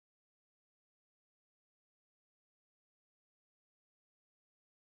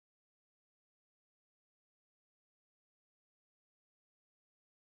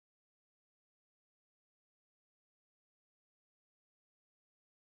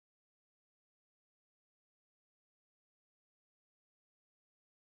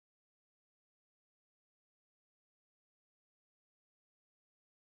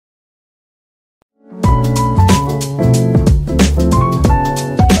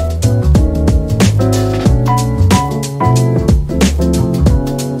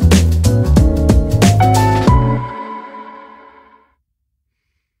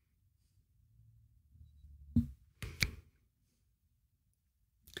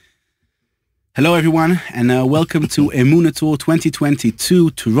Hello, everyone, and welcome to Emunah Tour 2022,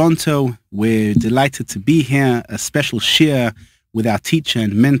 Toronto. We're delighted to be here, a special shir with our teacher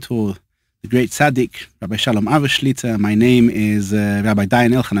and mentor, the great tzaddik, Rabbi Shalom Avashlita. My name is Rabbi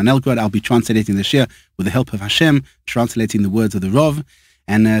Dayan Elchanan Elgrod. I'll be translating the shir with the help of Hashem, translating the words of the Rav.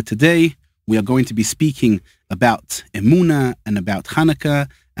 And today we are going to be speaking about Emunah and about Hanukkah.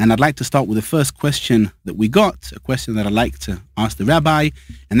 And I'd like to start with the first question that we got, a question that I'd like to ask the Rabbi,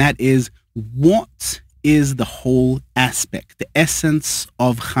 and that is, what is the whole aspect, the essence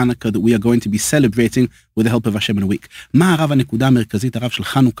of Hanukkah that we are going to be celebrating with the help of Hashem in a week? מה הרב הנקודה המרכזית, הרב של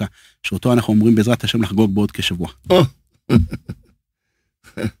חנוכה, שאותו אנחנו אומרים בעזרת השם לחגוג בעוד כשבוע?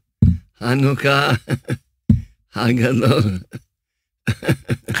 חנוכה הגדול.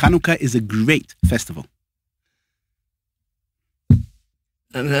 Hanukkah is a great festival.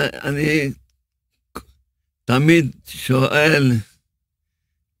 אני תמיד שואל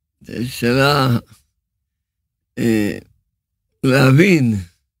שאלה להבין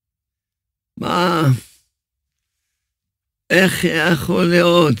איך יכול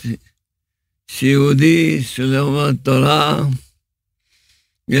להיות שיהודי שלומד תורה,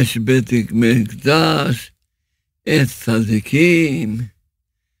 יש בית מקדש, עץ צדיקים,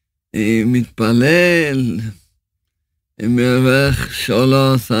 מתפלל, מברך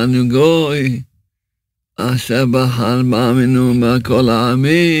שלוש הנגוי, אשר בחר מאמינו מכל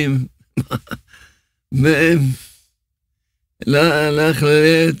העמים,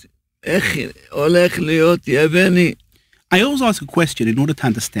 איך הולך להיות יווני? I always ask a question in order to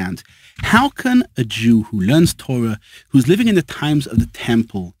understand, how can a Jew who learns Torah, who's living in the times of the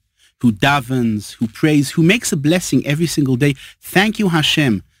temple, who davens, who prays, who makes a blessing every single day, thank you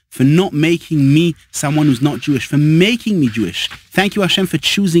Hashem for not making me someone who's not Jewish, for making me Jewish. Thank you, Hashem, for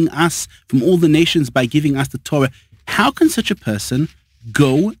choosing us from all the nations by giving us the Torah. How can such a person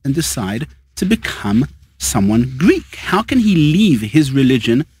go and decide to become someone Greek? How can he leave his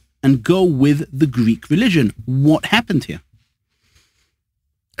religion and go with the Greek religion? What happened here?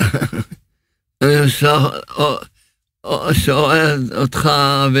 אני שואל אותך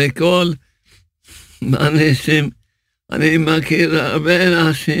בכל אנשים, אני מכיר הרבה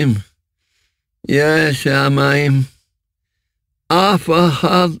אנשים, יש המים, אף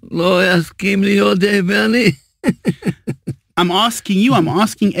אחד לא יסכים להיות יווני. I'm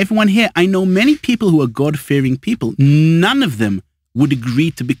asking everyone here. I know many people who are God-fearing people. None of them would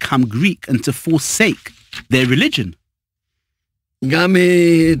agree to become Greek and to forsake their religion. גם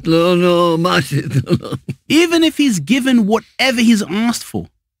יתלונו מה שיתלונו. Even if he's given whatever he's asked for.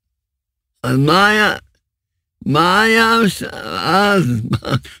 אז מה היה אז?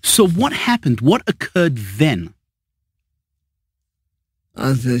 So what happened? What occurred then?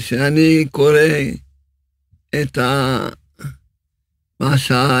 אז שאני קורא את מה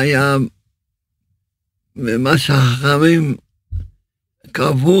שהיה ומה שהחכמים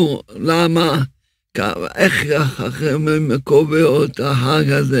קבעו, למה, איך החכמים קובעו את החג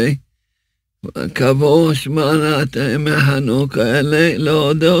הזה, קבעו שמונת ימי חנוכה אלה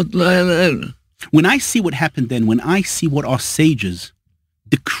להודות לאל. When I see what happened then, when I see what our sages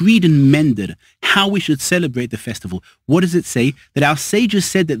decreed and mended, how we should celebrate the festival, what does it say? That our sages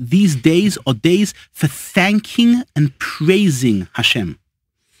said that these days are days for thanking and praising Hashem.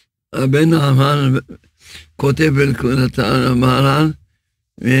 רבי נחמן כותב בנקודתן המהר"ל,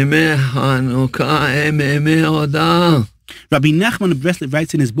 ימי חנוכה הם ימי הודאה. Rabbi Nachman of Breslov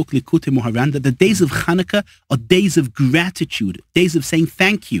writes in his book Likutei Moharan that the days of Hanukkah are days of gratitude, days of saying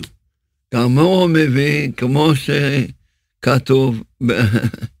thank you. גם הוא מביא, כמו שכתוב,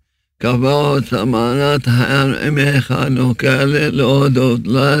 קבעו את אמנת ימי חנוכה להודות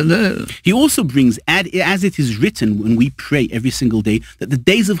לאל. He also brings, as it is written when we pray every single day, that the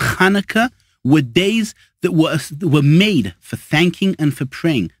days of Hanukkah were days that were made for thanking and for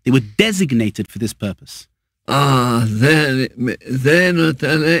praying. They were designated for this purpose. זה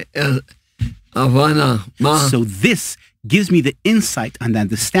נותן לי הבנה. So this gives me the insight and the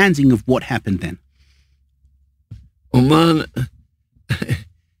understanding of what happened then.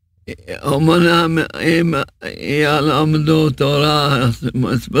 אומנם אם ילמדו תורה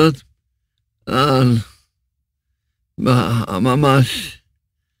מצוות, ממש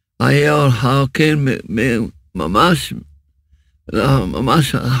היה רחוקים, ממש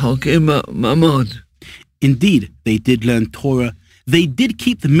רחוקים מאוד. Indeed, they did learn Torah. They did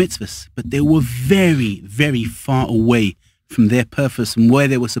keep the mitzvahs, but they were very, very far away from their purpose and where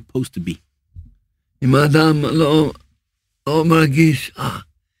they were supposed to be. אם אדם לא מרגיש,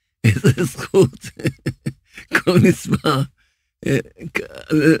 איזה זכות, כל נצבע.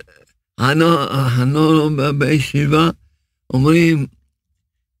 בישיבה אומרים,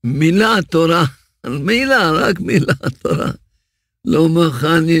 מילה תורה, מילה, רק מילה תורה. לא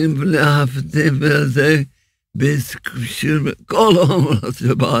מוכנים להפתיע בזה בשיר כל אומרת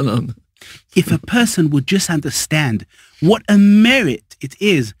שבעולם. If a person would just understand what a merit it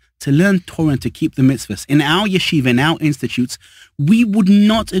is to learn Torah and to keep the mitzvahs, in our yeshiva, in our institutes, we would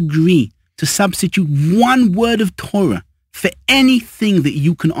not agree to substitute one word of Torah for anything that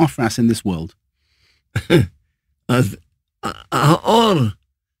you can offer us in this world. אז האור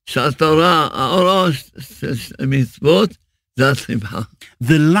של התורה, האור של המצוות, זה השמחה.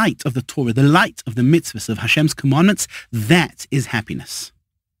 The light of the Torah, the light of the mitzvahs, of Hashem's commandments, that is happiness.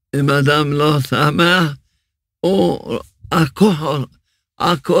 אם אדם לא שמח, הוא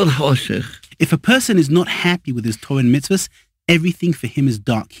הכל חושך. If a person is not happy with his Torah and mitzvahs, everything for him is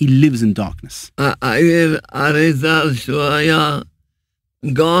dark. He lives in darkness. העיר אריזל שהוא היה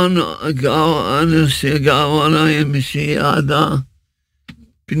גאון עם שיעדה,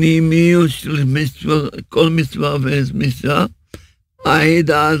 פנימיות של מצווה, כל מצווה ומצווה,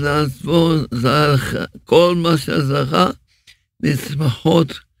 העיד על עצמו, כל מה שזכה,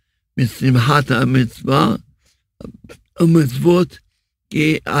 לשמחות משמחת המצווה, המצוות,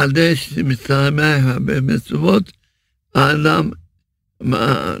 כי עדי שמשמח במצוות, האדם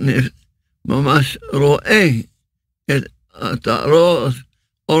ממש רואה את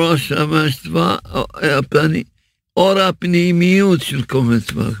אור המצווה, אור הפנימיות של כל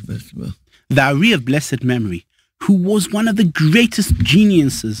מצווה. The Ari of blessed memory, who was one of the greatest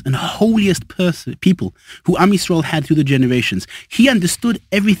geniuses and holiest people who Am Yisrael had through the generations. He understood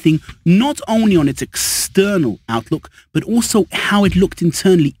everything not only on its external outlook, but also how it looked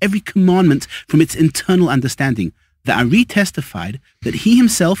internally, every commandment from its internal understanding. The Ari testified that he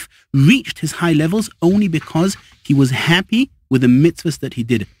himself reached his high levels only because he was happy with the mitzvahs that he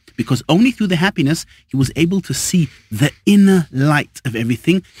did. Because only through the happiness he was able to see the inner light of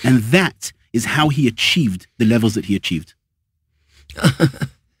everything, and that is how he achieved the levels that he achieved.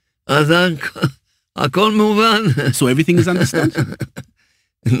 הכל מובן. So everything is understood?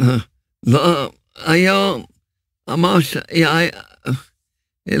 לא, היום ממש,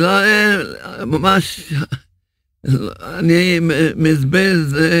 ממש, אני מסביר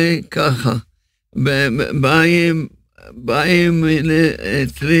זה ככה, באים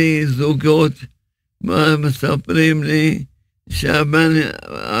אצלי זוגות, מספרים לי, שהבן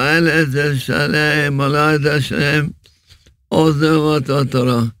הילד שלהם, הילד שלהם, עוזב את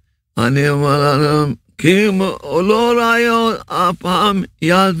התורה. אני אומר להם, כי הוא לא ראיון אף פעם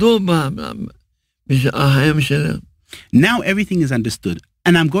יעזו בשעהם שלהם. Now everything is understood,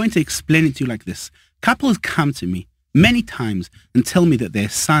 and I'm going to explain it to you like this. Couples come to me many times and tell me that their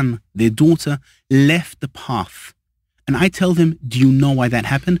son, their daughter, left the path. And I tell them, do you know why that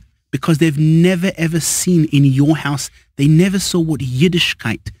happened? Because they've never ever seen in your house, they never saw what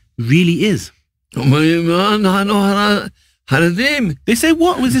Yiddishkeit really is. They say,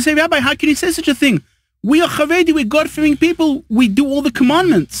 what? They say, Rabbi, how can you say such a thing? We are Charedi, we're God-fearing people. We do all the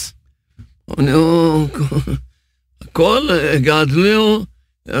commandments. כל גדלו,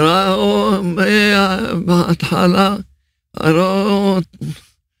 ראו בהתחלה, ראו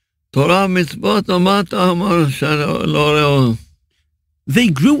תורה מצוות, אמרת אמר שלא ראו. They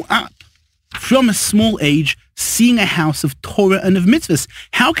grew up from a small age seeing a house of Torah and of mitzvahs.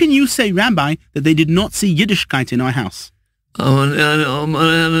 How can you say, Rabbi, that they did not see Yiddishkeit in our house?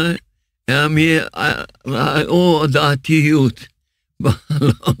 ראו דעתיות,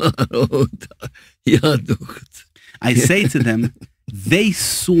 I say to them, they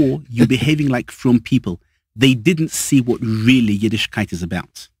saw you behaving like from people. They didn't see what really Yiddishkeit is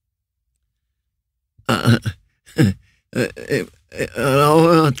about.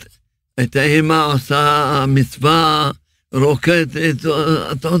 ראו את האמא עושה מצווה, רוקדת,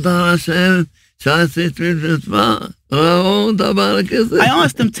 תודה השם, שעשית מצווה, ראו דבר כזה. I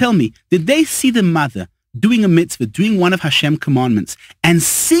asked them, tell me, did they see the mother doing a mitzvah, doing one of Hashem commandments, and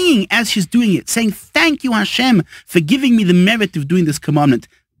singing as she's doing it, saying, thank you Hashem for giving me the merit of doing this commandment?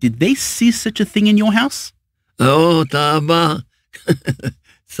 Did they see such a thing in your house? ראו את האבא,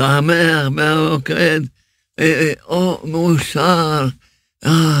 שמח, מרוקד, מאושר,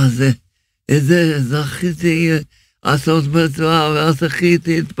 זה זכיתי לעשות מצווה,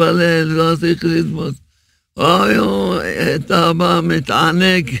 וזכיתי להתפלל, וזכיתי ללמוד. את האבא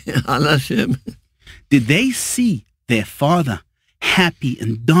מתענג על השם. Did they see their father happy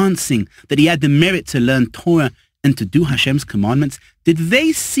and dancing, that he had the merit to learn Torah and to do Hashem's commandments? Did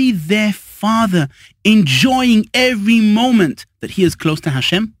they see their father enjoying every moment that he is close to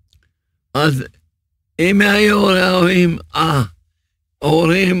Hashem? אז אם היו רואים,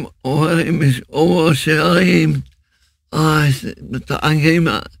 הורים שערים, מתענגים,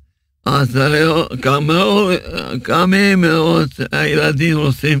 אז כמה מאות הילדים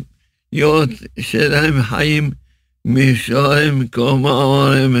רוצים להיות שלהם חיים מישורם כמו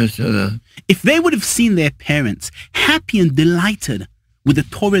ההורים שלהם. If they would have seen their parents happy and delighted with the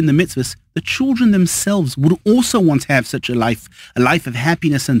Torah and the mitzvahs, the children themselves would also want to have such a life of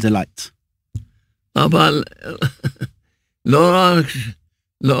happiness and delight. אבל לא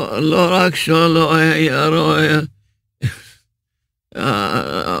רק שלא היה רואה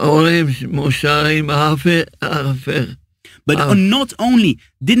ההורים מאושרים, ההפך. But not only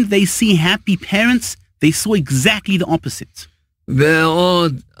didn't they see happy parents, they saw exactly the opposite.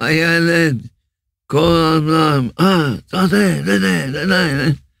 ועוד הילד כל הזמן,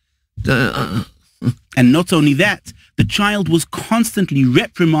 And not only that, the child was constantly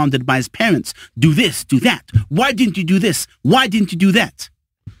reprimanded by his parents. Do this, do that. Why didn't you do this? Why didn't you do that?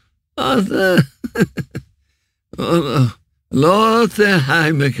 אז לא רוצה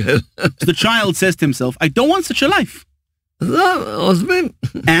חיים כאלה. So the child says to himself, I don't want such a life. עוזבים.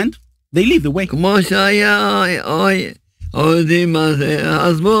 And they leave the way. כמו שהיה, יודעים מה זה,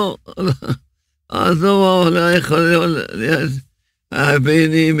 עזבו, לא יכול להיות,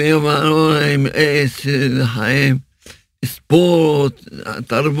 הבינים יאמרו להם של חיים, ספורט,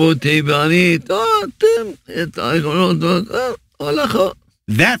 תרבות טבענית, הולכו.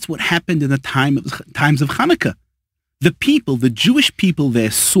 That's what happened in the times of Hanukkah. The people, the Jewish people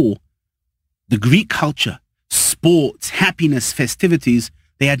there saw the Greek culture, sports, happiness, festivities.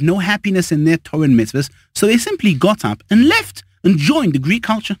 They had no happiness in their Torah and mitzvahs, so they simply got up and left and joined the Greek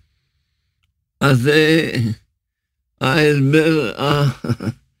culture. אז ההסבר,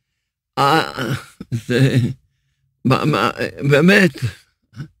 באמת,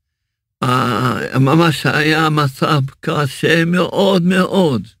 ממש היה מצב קשה מאוד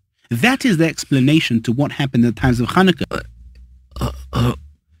מאוד. That is the explanation to what happened in the times of Hanukkah.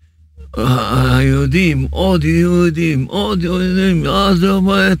 היהודים, עוד יהודים,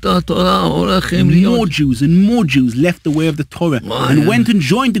 עזבו את התורה, הולכים להיות. More Jews and more Jews left the way of the Torah and went and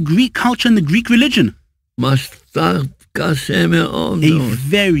joined the Greek culture and the Greek religion. מצב קשה מאוד. A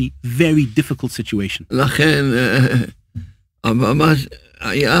very, very difficult situation. לכן, ממש,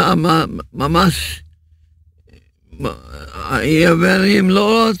 היה ממש, היוונים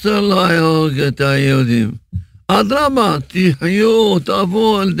לא רצו להרוג את היהודים. אדרבה, תחיו,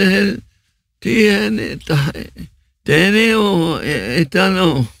 תבואו, תהנו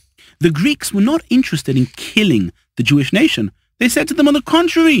איתנו. The Greeks were not interested in killing the Jewish nation. They said to them, on the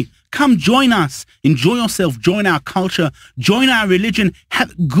contrary, come join us, enjoy yourself, join our culture, join our religion,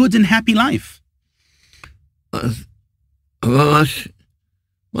 have a good and happy life. אז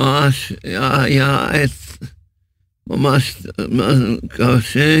ממש היה עץ, ממש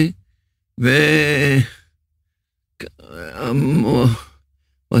קשה,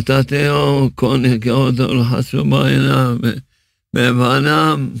 ותתהו כל נקודו לחסו בעיניו,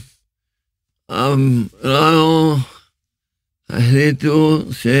 בבנם, ראו, החליטו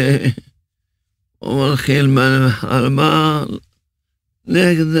שהולכים מלחמה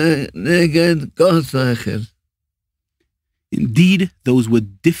נגד כל שכל. Indeed, those were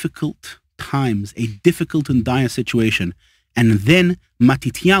difficult times, a difficult and dire situation. And then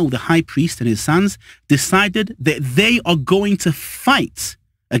Matityahu, the high priest, and his sons decided that they are going to fight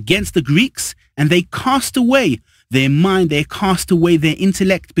against the Greeks, and they cast away their mind, they cast away their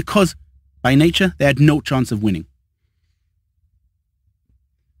intellect, because by nature they had no chance of winning.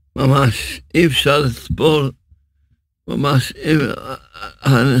 ממש אי אפשר לספור, ממש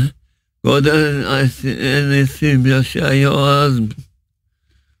גודל הניסים שהיו אז.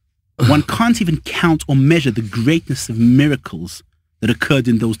 One can't even count or measure the greatness of miracles that occurred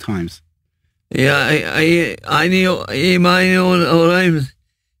in those times. אם היינו רואים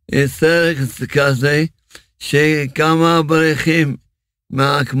סרט כזה, שכמה ברכים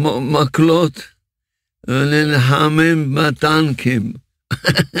מהמקלות ונלחמים בטנקים.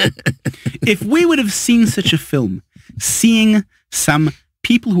 If we would have seen such a film, seeing some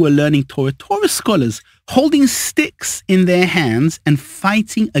people who are learning Torah scholars, holding sticks in their hands and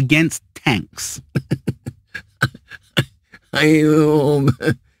fighting against tanks.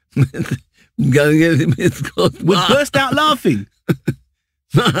 Would burst out laughing.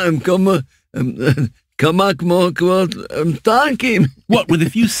 What, with a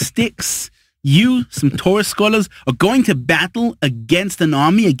few sticks, you, some Torah scholars, are going to battle against an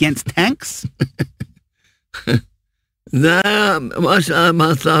army, against tanks?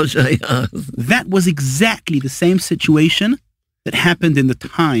 That was exactly the same situation that happened in the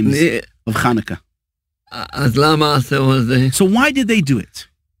times of Hanukkah. So why did they do it?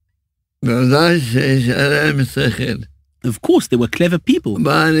 Of course, they were clever people.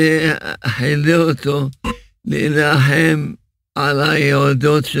 ואני חילה אותו להילחם על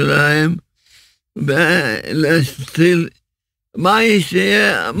היהודות שלהם ולהציל מה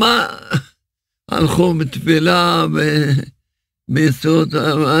שיהיה, מה הלכו בתפילה וביסוד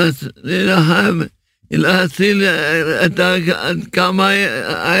להילחם, להציל את כמה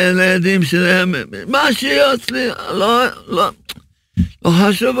הילדים שלהם, מה שיוצא, לא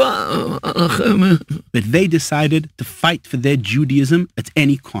But they decided to fight for their Judaism at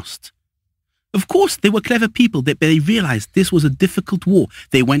any cost. Of course, they were clever people. They realized this was a difficult war.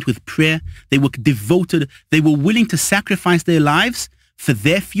 They went with prayer. They were devoted. They were willing to sacrifice their lives for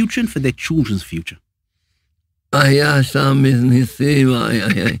their future and for their children's future. היה שם ניסים,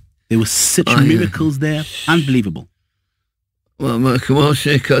 There were such miracles there. Unbelievable. כמו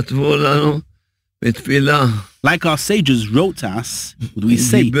שכתבו לנו בתפילה. Like our sages wrote to us, what do we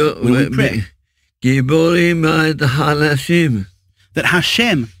say when we pray? גיבורים את החלשים. That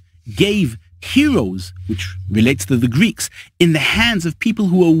Hashem gave heroes, which relates to the Greeks, in the hands of people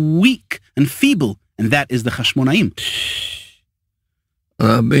who are weak and feeble, and that is the Hashmonaim.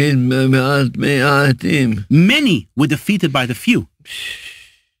 רבים מעט מעטים. Many were defeated by the few.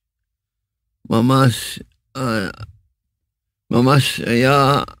 ממש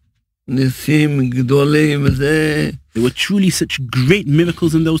היה ניסים גדולים וזה. There were truly such great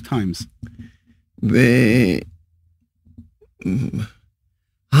miracles in those times.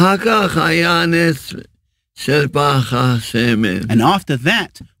 אחר כך היה נס של פח השמן. And after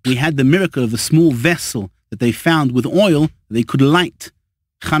that, we had the miracle of a small vessel that they found with oil. They could light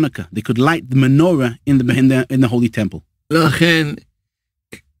Hanukkah. They could light the menorah in the holy temple. לכן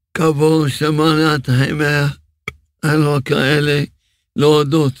קבעו שמונת ימי כאלה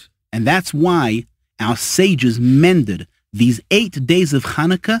להודות. And that's why our sages mended these 8 days of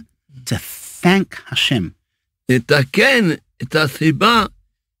Hanukkah to thank Hashem. לתקן את הסיבה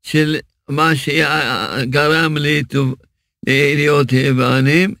של מה שגרם לי להיות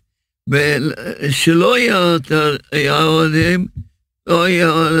יוונים, ושלא יהיה יותר יהודים, לא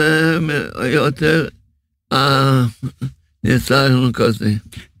יהיה להם יותר ניסיון כזה.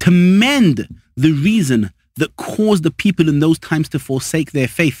 To mend the reason that caused the people in those times to forsake their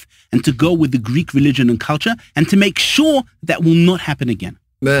faith and to go with the Greek religion and culture, and to make sure that will not happen again.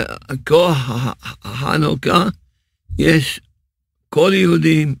 בכוח חנוכה יש כל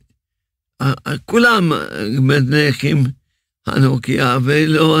יהודים, כולם מדליקים חנוכיה,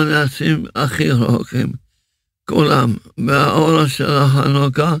 ולא אנשים הכי רחוקים, כולם. והאור של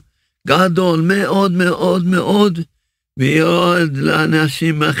החנוכה גדול מאוד מאוד מאוד, ויורד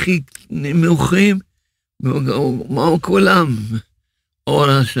לאנשים הכי נמוכים, כולם אור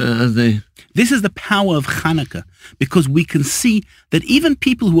הזה. This is the power of Hanukkah, because we can see that even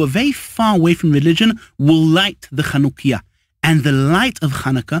people who are very far away from religion will light the Chanukiah. And the light of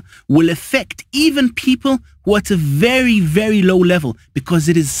Hanukkah will affect even people who are at a very, very low level, because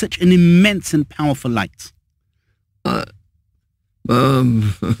it is such an immense and powerful light.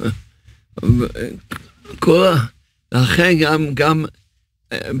 לכן גם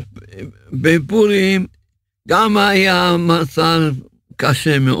בפורים גם היה מצב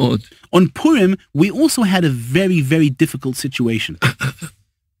קשה מאוד. On Purim, we also had a very, very difficult situation.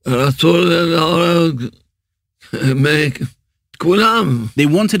 רצו להרוג כולם. They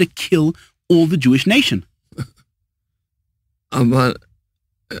wanted to kill all the Jewish nation. אבל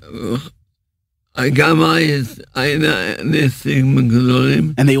גם היה ניסים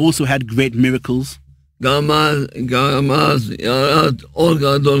גדולים. And they also had great miracles. גם אז ירד אור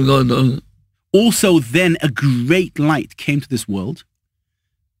גדול גדול. Also then a great light came to this world.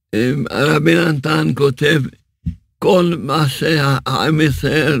 רבי נתן כותב, כל מה שהעם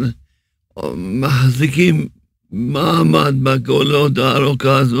ישראל מחזיקים מעמד בגלות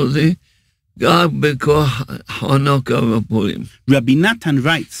הארוכה הזאת, גם בכוח חנוכה ופורים. Rabbi Natan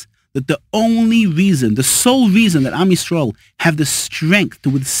writes that the only reason, the sole reason that Am Yisrael have the strength to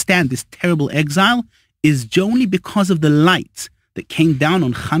withstand this terrible exile is only because of the light that came down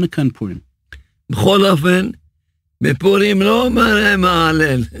on Hanukkah and Purim. בכל אופן, בפורים לא אומרים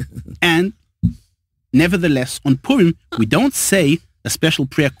ההלל. And nevertheless, on Purim, we don't say a special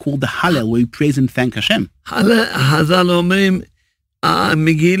prayer called the Hallel, where we praise and thank Hashem. חז"ל אומרים,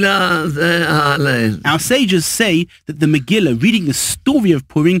 המגילה זה ההלל. Our sages say that the Megillah, reading the story of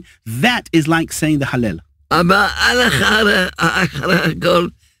Purim, that is like saying the Hallel. אבל אחרי הכל,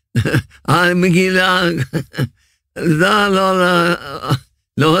 המגילה, זה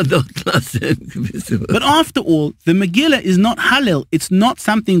But after all, the Megillah is not Hallel. It's not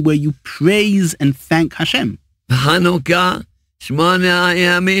something where you praise and thank Hashem. חנוכה, 8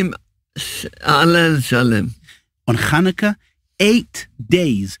 ימים, הלל שלם. On Hanukkah, 8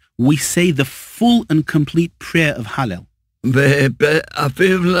 days, we say the full and complete prayer of Hallel.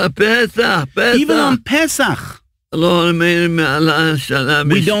 ואפילו לפסח, Even on Pesach, לא אומרים מעלה שנה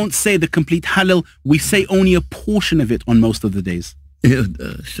we don't say the complete Hallel. We say only a portion of it on most of the days.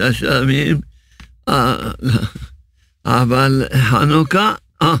 ששמים, אבל חנוכה,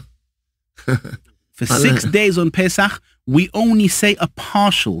 For 6 days on Pesach, we only say a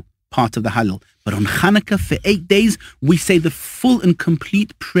partial part of the Hallel. But on Hanukkah, for 8 days, we say the full and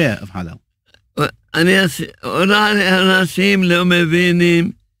complete prayer of Hallel. אולי אנשים לא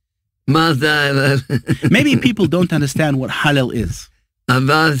מבינים מה זה הלל. Maybe people don't understand what Hallel is.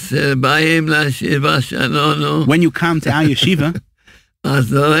 אבל כשבאים לישיבה שלנו, When you come to our yeshiva,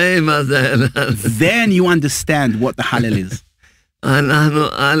 אז רואים מה זה הלל. then you understand what the Hallel is. אנחנו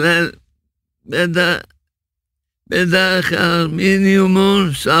הלל בדרך כלל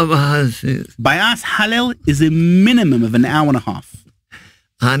מינימום שעה וחצי. By us, Hallel is a minimum of an hour and a half.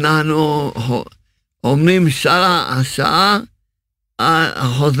 אנחנו אומרים השעה,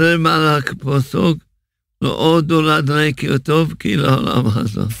 חוזרים על הפסוק, לא הודו לאדוני כי הוא טוב, כי לעולם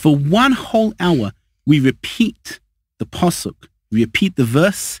הזה. For 1 whole hour, we repeat the pasuk, we repeat the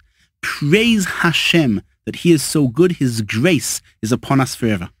verse, praise Hashem that he is so good, his grace is upon us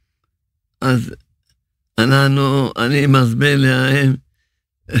forever. אז אני מסביר להם,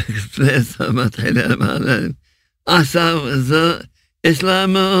 פלסה מתחילה עליהם. עכשיו, יש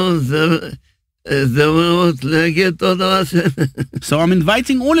לנו זמנות להגיד תודה לשם. So I'm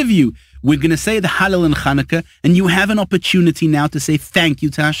inviting all of you. We're going to say the Hallel and Hanukkah, and you have an opportunity now to say thank you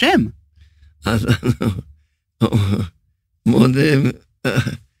to Hashem. אז מודים,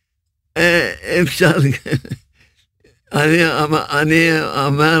 אפשר, אני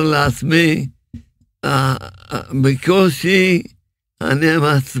אומר לעצמי, בקושי אני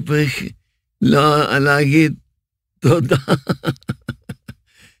מספיק לא להגיד תודה.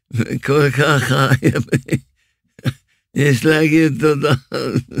 וכל כך יש להגיד תודה.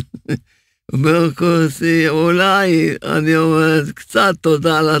 בקושי אולי אני אומר קצת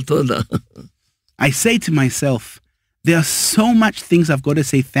תודה לתודה. I say to myself, there are so much things I've got to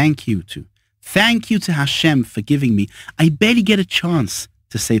say thank you to. Thank you to Hashem for giving me. I barely get a chance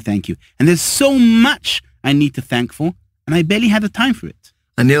to say thank you. And there's so much I need to thank for, and I barely have the time for it.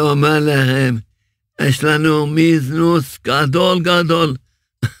 אני אומר לכם, יש לנו מינוס גדול.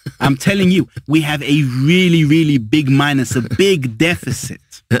 I'm telling you, we have a really, really big minus, a big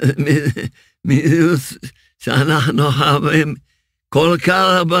deficit. מינוס שאנחנו חייבים כל כך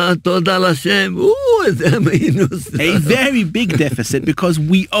הרבה תודה לשם, זה מינוס. A very big deficit because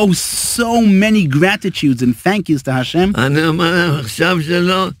we owe so many gratitudes and thank yous to Hashem. אני אומר עכשיו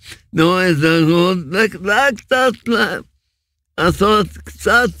שלא, הזדמנות, רק קצת, לעשות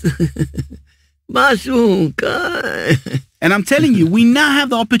קצת משהו. And I'm telling you, we now have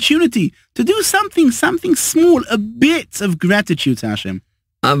the opportunity to do something small, a bit of gratitude to Hashem.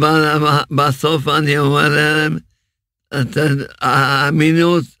 אבל בסוף אני אומר להם,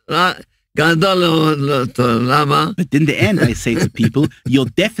 המינוס גדול למה? But in the end, I say to people, your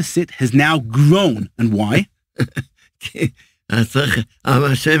deficit has now grown. And why?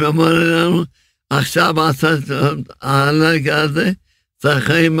 אבל השם אומר לנו, עכשיו הלל הזה,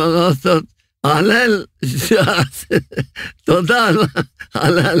 צריכים לעשות הלל, תודה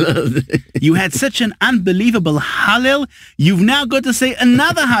הלל הזה. You had such an unbelievable Hallel. You've now got to say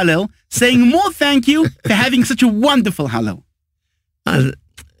another Hallel, saying more thank you for having such a wonderful Hallel.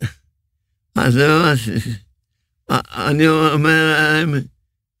 אז אני אומר להם,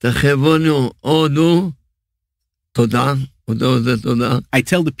 תחבונו הודו, תודה, הודו זה תודה. I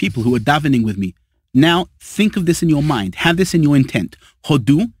tell the people who are davening with me, now think of this in your mind, have this in your intent.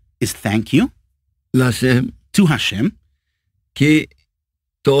 Hodu is thank you לשם, to Hashem כי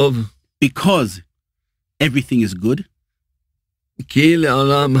טוב, because everything is good, כי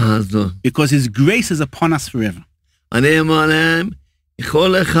לעולם הזו. because his grace is upon us forever. אני אומר להם,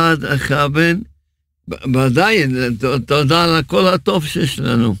 כל אחד הכוון, ודאי, תודה לכל הטוב שיש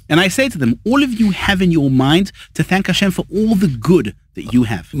לנו. And I say to them, all of you have in your mind to thank Hashem for all the good that you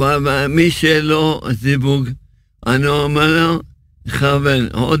have. מי שלא זיווג, אני אומר לו, כוון,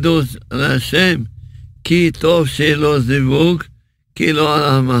 הודו להשם, כי טוב שלא זיווג, כי לא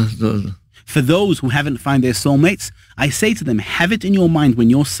עולם הזו. For those who haven't found their soulmates, I say to them, have it in your mind when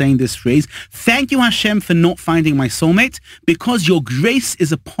you're saying this phrase, thank you Hashem for not finding my soulmate, because your grace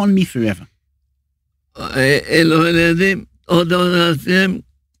is upon me forever. אלו ילדים, הודו להשם,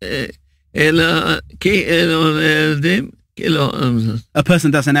 כי אלו ילדים, כי לא עולם הזו. A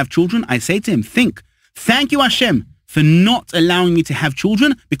person doesn't have children, I say to him, think, thank you Hashem for not allowing me to have children,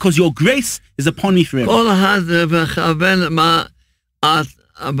 because your grace is upon me forever. כל אחד מכוון מה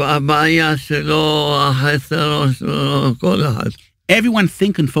הבעיה שלו, החסר שלו, כל אחד. Everyone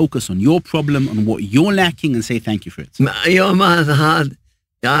think and focus on your problem, on what you're lacking, and say thank you for it. יום אחד,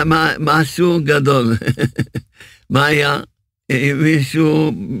 משהו גדול. מה היה?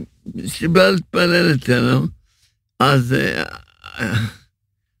 מישהו שבא להתפלל אצלנו, אז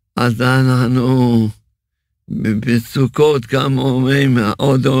אנחנו בסוכות כמה אומרים,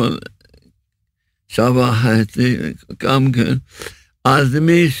 עוד שבע חצי, גם כן. אז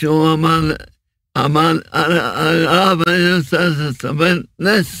מישהו אמר, הרב, אני רוצה לסבל,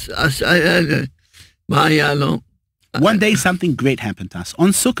 נס השיילה, מה היה לו? One day something great happened to us.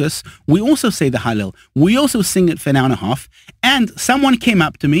 On Sukkot, we also say the Hallel. We also sing it for an hour and a half. And someone came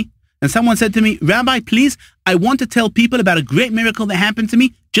up to me and someone said to me, Rabbi, please, I want to tell people about a great miracle that happened to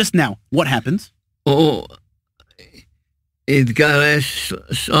me just now. What happened? הוא התגרש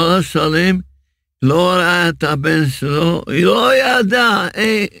 3 שנים, לא ראה את הבן שלו, לא ידע,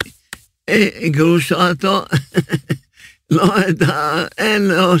 גרושתו, לא ידע, אין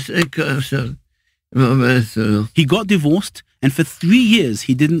לו שקשר. He got divorced, and for 3 years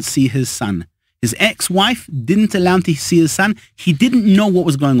he didn't see his son. His ex-wife didn't allow him to see his son. He didn't know what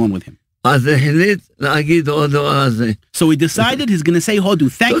was going on with him. So he decided he's going to say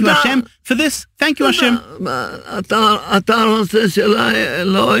Hodu. Thank you, Hashem, for this. Thank you, Hashem.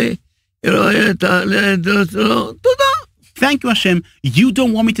 Thank you, Hashem. You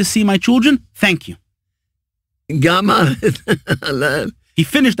don't want me to see my children? Thank you. He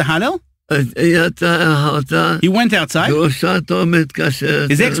finished the Hallel. He went outside.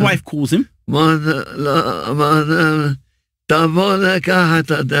 His ex-wife calls him.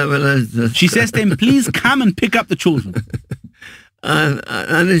 She says to him, please come and pick up the children.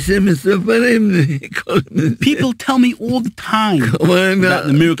 People tell me all the time about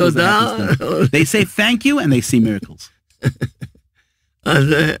the miracles that happen to them. They say thank you and they see miracles.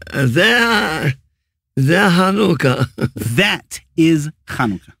 That is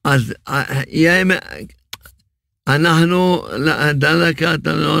Chanukah. אז אנחנו דלקת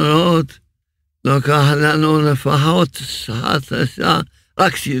הנורות, לוקח לנו לפחות שעה,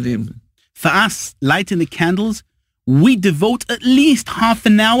 רק שירים. For us, lighting the candles, we devote at least half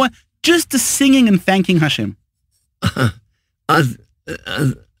an hour just to singing and thanking Hashem. אז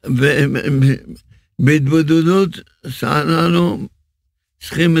בהתבודדות שאנחנו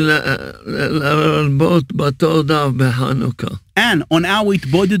צריכים להרבות בתודה בחנוכה. And on our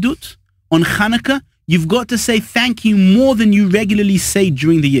התבודדות, on Hanukkah, you've got to say thank you more than you regularly say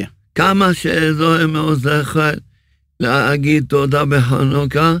during the year. כמה שזה מעוזרך להגיד תודה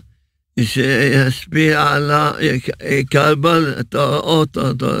בחנוכה, שישפיע על יקבל את האות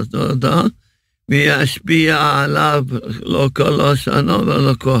התודה, וישפיע עליו לא כל השנה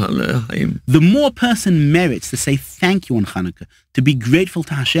ולא כל החיים. The more a person merits to say thank you on Hanukkah, to be grateful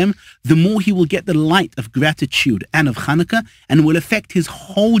to Hashem, the more he will get the light of gratitude and of Hanukkah, and will affect his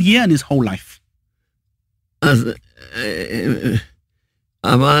whole year and his whole life. אז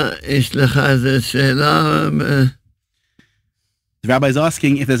אבל יש לך איזו שאלה? The rabbi is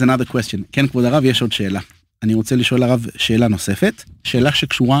asking if there's another question. כן, כבוד הרב, יש עוד שאלה. אני רוצה לשאול הרב שאלה נוספת, שאלה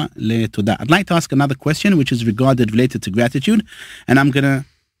שקשורה לתודה. I'd like to ask another question which is related to gratitude, and I'm going to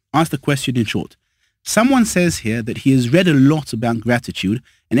ask the question in short. Someone says here that he has read a lot about gratitude,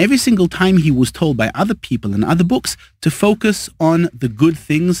 and every single time he was told by other people and other books to focus on the good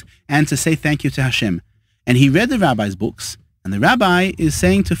things and to say thank you to Hashem. And he read the rabbi's books, and the rabbi is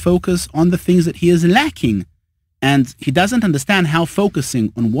saying to focus on the things that he is lacking. And he doesn't understand how focusing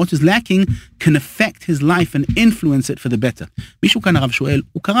on what is lacking can affect his life and influence it for the better. מישהו כאן הרב שואל,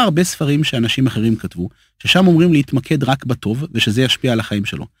 הוא קרא הרבה ספרים שאנשים אחרים כתבו, ששם אומרים להתמקד רק בטוב, ושזה ישפיע על החיים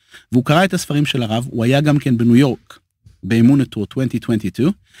שלו. והוא קרא את הספרים של הרב, הוא היה גם כן בניו יורק, באמונתו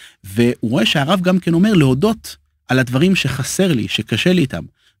 2022, והוא רואה שהרב גם כן אומר להודות על הדברים שחסר לי, שקשה לי איתם.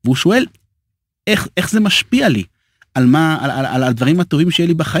 והוא שואל, איך זה משפיע לי? על הדברים הטובים שיהיה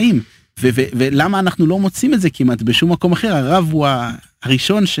לי בחיים? ולמה אנחנו לא מוצאים את זה כמעט בשום מקום אחר? הרב הוא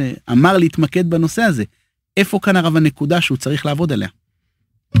הראשון שאמר להתמקד בנושא הזה. איפה כאן הרב הנקודה שהוא צריך לעבוד עליה?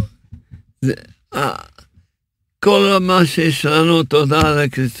 כל מה שיש לנו, תודה על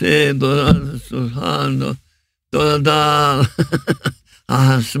הכיסא, תודה על השולחן, תודה על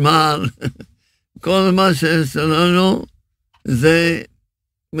החשמל, כל מה שיש לנו זה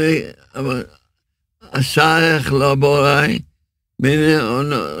השייך לבורא,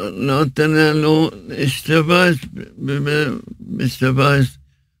 נותן לנו להשתבש,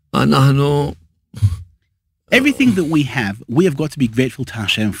 אנחנו Everything that we have got to be grateful to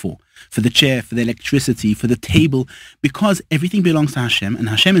Hashem for the chair, for the electricity, for the table, because everything belongs to Hashem, and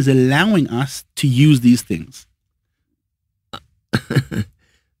Hashem is allowing us to use these things.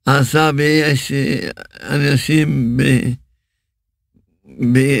 יש אנשים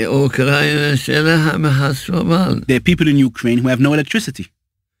באוקראינה שלהם חשמל. There are people in Ukraine who have no electricity.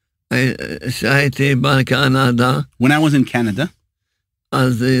 שהייתי בקנדה, When I was in Canada,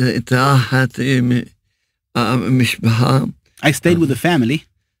 אז התארחתי עם המשפחה. I stayed with a family.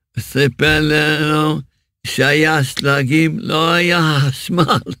 סיפר לנו שהיה שלגים, לא היה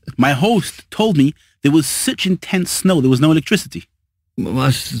חשמל. My host told me there was such intense snow, there was no electricity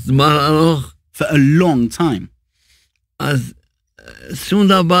ממש זמן ארוך. for a long time. אז שום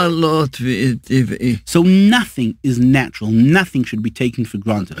דבר לא טבעי. So nothing is natural, nothing should be taken for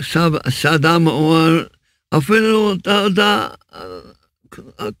granted. עכשיו, שאדם אומר, אפילו תודה,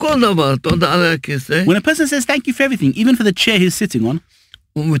 כל דבר, תודה על הכיסא, When a person says thank you for everything, even for the chair he's sitting on,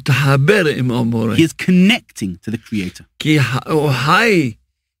 הוא מתחבר עם הבורא. he is connecting to the Creator. כי הוא חי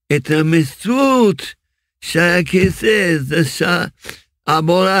את המציאות שהכיסא זה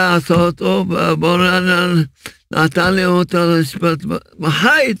שהבורא עשה אותו, והבורא נתן לי אותו לשפט,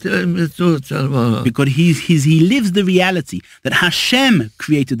 חי את המציאות של הבורא. Because he lives the reality that Hashem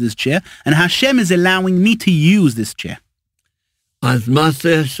created this chair, and Hashem is allowing me to use this chair. אז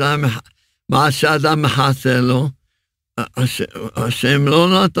מה שאדם מחסר לו, השם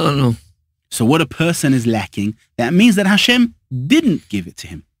לא נתן לו. So what a person is lacking, that means that Hashem didn't give it to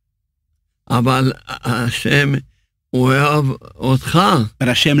him. אבל השם אוהב אותך, But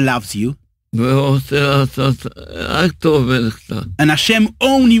Hashem loves you, ורוצה לעשות רק טוב לך. and Hashem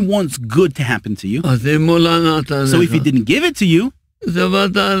only wants good to happen to you. אז אם הוא לא נתן So if he לך, didn't give it to you, זה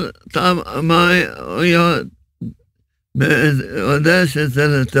ודאי, מה יודע שזה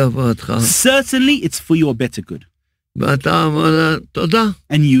לטובתך. certainly it's for your better good. ואתה אומר תודה.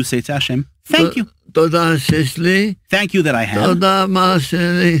 And you say to Hashem, thank you. תודה שיש לי, Thank you that I have. תודה מה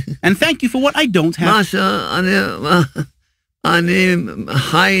שלי. And thank you for what I don't have. מה שאני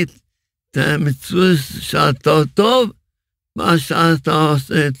חי את המצווה שאתה טוב, מה שאתה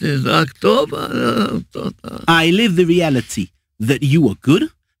עושה איתי זה רק טוב, תודה. I live the reality that you are good,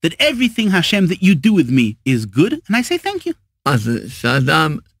 that everything Hashem that you do with me is good, and I say thank you. אז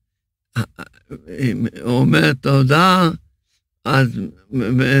כשאדם אומר תודה, אז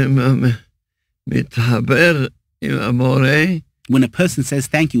מתחבר עם הבורא, When a person says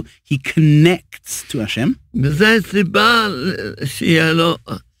thank you, he connects to Hashem, וזה סיבה שיהיה לו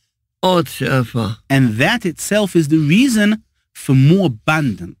עוד שפע. and that itself is the reason for more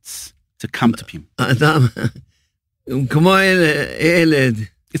abundance to come to him. אדם, כמו ילד,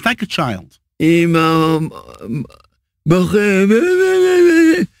 It's like a child. עם בוכה,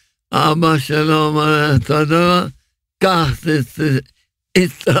 אבא שלו אומר, תודה, קח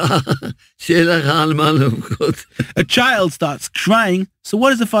שיהיה לך על מה לבכות. A child starts crying, so what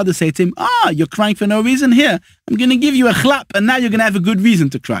does the father say to him? You're crying for no reason. Here, I'm going to give you a clap, and now you're going to have a good reason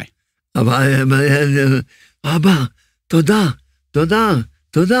to cry. אבא, תודה, תודה,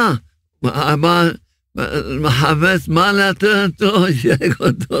 תודה. אבא מחפש מה לתת לו,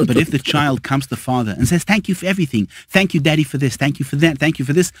 But if the child comes to the father and says, thank you for everything, thank you, daddy, for this, thank you for that, thank you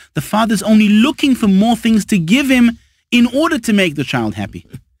for this, the father's only looking for more things to give him in order to make the child happy.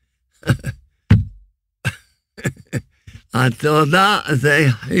 התודה זה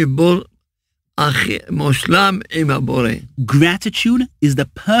חיבור הכי מושלם עם הבורא. Gratitude is the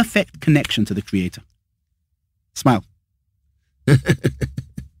perfect connection to the Creator. Smile.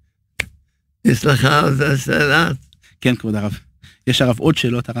 יש לך עוד שאלה? כן, כבוד הרב. יש הרב עוד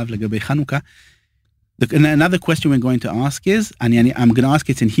שאלות, הרב, לגבי חנוכה. Another question we're going to ask is, I'm going to ask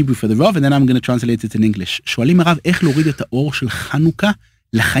it in Hebrew for the Rav, and then I'm going to translate it in English. שואלים הרב, איך להוריד את האור של חנוכה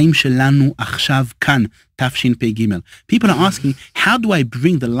לחיים שלנו עכשיו כאן, תשפ"ג. People are asking, how do I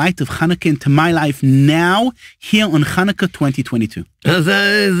bring the light of Hanukkah into my life now, here on Hanukkah 2022? אז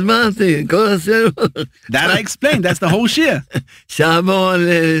הסברתי, כל השאלות. That I explained, that's the whole shir. שבו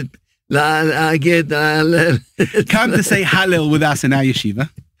להגיד הלל. Come to say Hallel with us in our yeshiva.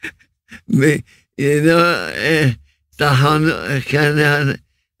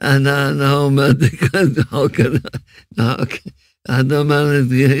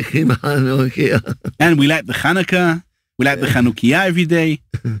 And we like the Hanukkah, we like the Chanukiah every day.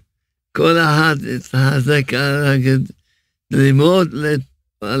 כל אחד יתחזק ללמוד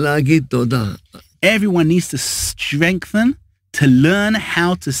להגיד תודה. Everyone needs to strengthen to learn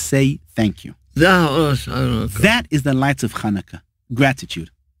how to say thank you. That is the light of Hanukkah, gratitude.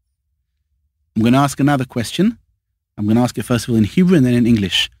 I'm going to ask another question. I'm going to ask it first of all in Hebrew and then in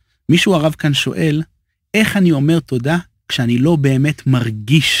English. מישהו הרב כאן שואל, איך אני אומר תודה כשאני לא באמת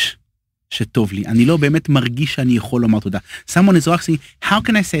מרגיש שטוב לי? אני לא באמת מרגיש שאני יכול לומר תודה. Someone is asking, how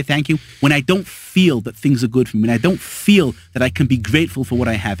can I say thank you when I don't feel that things are good for me, when I don't feel that I can be grateful for what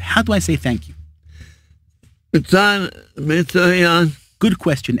I have? How do I say thank you? מצוין. Good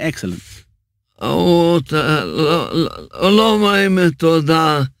question, excellent. לא אומרים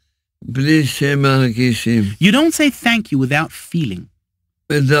תודה בלי שמרגישים. You don't say thank you without feeling.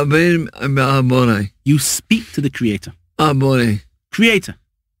 מדבר בהבורא. You speak to the Creator. הבורא. Creator,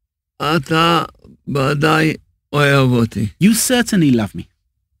 אתה ודאי אוהב אותי. you certainly love me.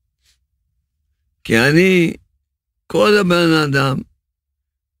 כי אני, כל הבן אדם,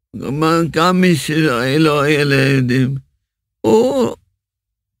 גם מי שלא ילדים, הוא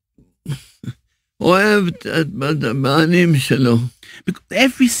אוהב את הבנים שלו. Because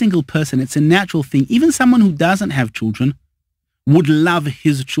every single person, it's a natural thing. Even someone who doesn't have children would love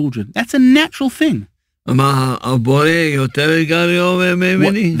his children. That's a natural thing. מה, הבורא יותר גרוע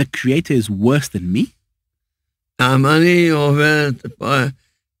ממני? What, the Creator is worse than me? אני אוהב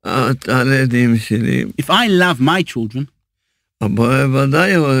את הילדים שלי. If I love my children, הבורא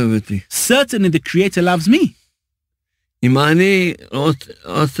ודאי אוהב אותי. certainly the Creator loves me. אם אני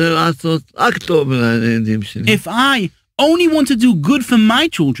רוצה לעשות רק טוב לילדים שלי. If I only want to do good for my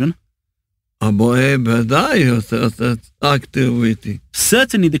children, הבורא ודאי רוצה לעשות רק טוב איתי.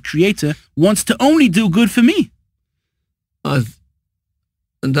 certainly the Creator wants to only do good for me. אז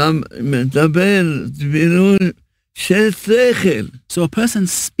אדם מדבר דברים של שכל. So a person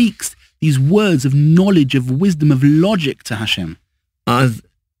speaks these words of knowledge, of wisdom, of logic to Hashem. אז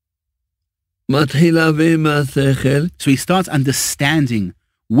מתחיל להבין מהשכל. So he starts understanding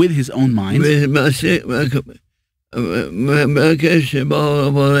with his own mind, מבקש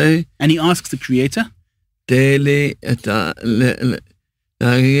שבורא and he asks the Creator, תן לי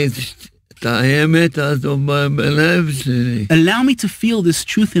להגיד את האמת הזו בלב שלי. allow me to feel this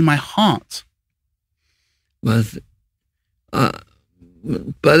truth in my heart. אז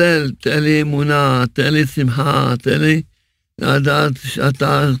פלל, תן לי אמונה, תן לי שמחה, תן לי לדעת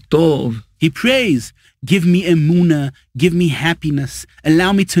שאתה טוב. He prays, give me emunah, give me happiness,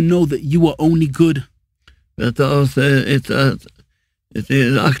 allow me to know that you are only good, ואתה עושה את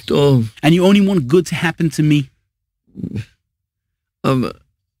זה רק טוב. and you only want good to happen to me. אבל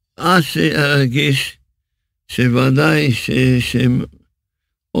אז שירגיש שוודאי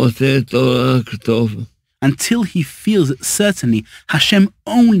שעושה אותו רק טוב. Until he feels that certainly Hashem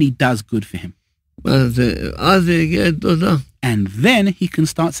only does good for him. אז יגיד תודה. And then he can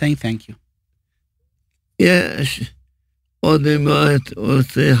start saying thank you. יש עוד מעט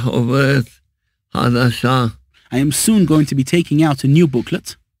עושה חוברת חדשה. I am soon going to be taking out a new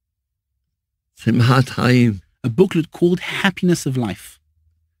booklet, שמחת חיים. a booklet called Happiness of Life.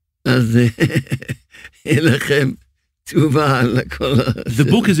 אז יהיה לכם תשובה לכל The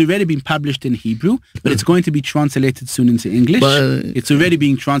book has already been published in Hebrew, but it's going to be translated soon into English. But- It's already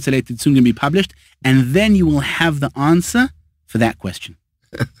being translated, soon going to be published, and then you will have the answer for that question.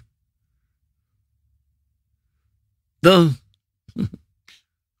 טוב.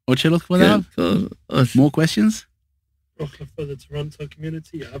 עוד שאלות כבוד הרב? טוב. אז More questions? Bracha for the Toronto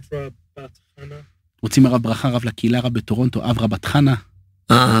community, Avra Bat Hana. רוצים הרב ברכה רב לקהילה רב בטורונטו, אברה בת חנה.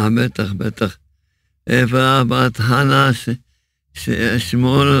 בטח. עברה בת חנה,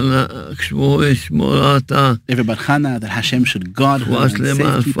 ששמור אותה. Ever בת חנה, that Hashem should guard her רפואה and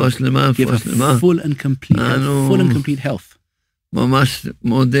שלמה, save people. רפואה שלמה, Give רפואה her שלמה. full and complete health, אנו- full and complete health. ממש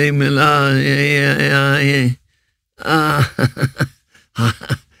מודה מילה.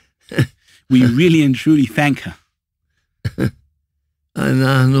 We really and truly thank her.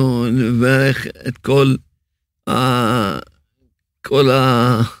 אנחנו נברך את כל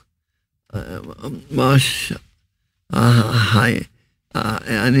ממש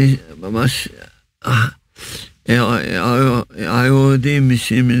אני ממש היהודים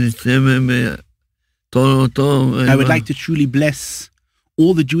שנמצאים בטורונטו. I would like to truly bless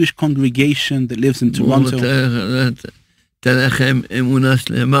all the Jewish congregation that lives in Toronto. תן לכם אמונה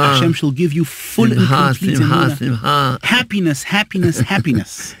שלמה. Hashem shall give you full and שמחה, complete שמחה, emunah. שמחה. Happiness, happiness,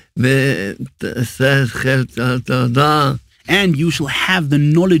 happiness. ותעשה חלק תודה. And you shall have the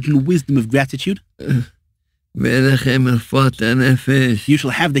knowledge and wisdom of gratitude. ולכם רפואת הנפש. You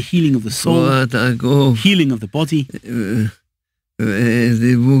shall have the healing of the soul, רפואת הגוף. healing of the body,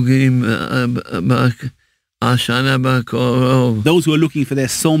 וזיווגים השנה בקרוב. those who are looking for their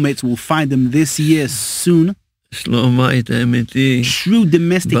soulmates will find them this year soon. שלום בית אמיתי. True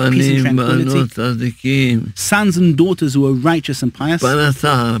domestic peace and בנים, tranquility. בנות, צדיקים. Sons and daughters who are righteous and pious.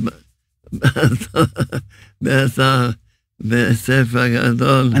 פרנסה. בספר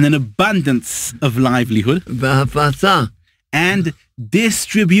גדול, and an abundance of livelihood, והפצה, and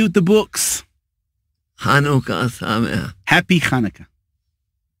distribute the books. חנוכה שמח. Happy Hanukkah.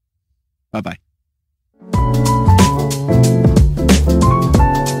 Bye-bye.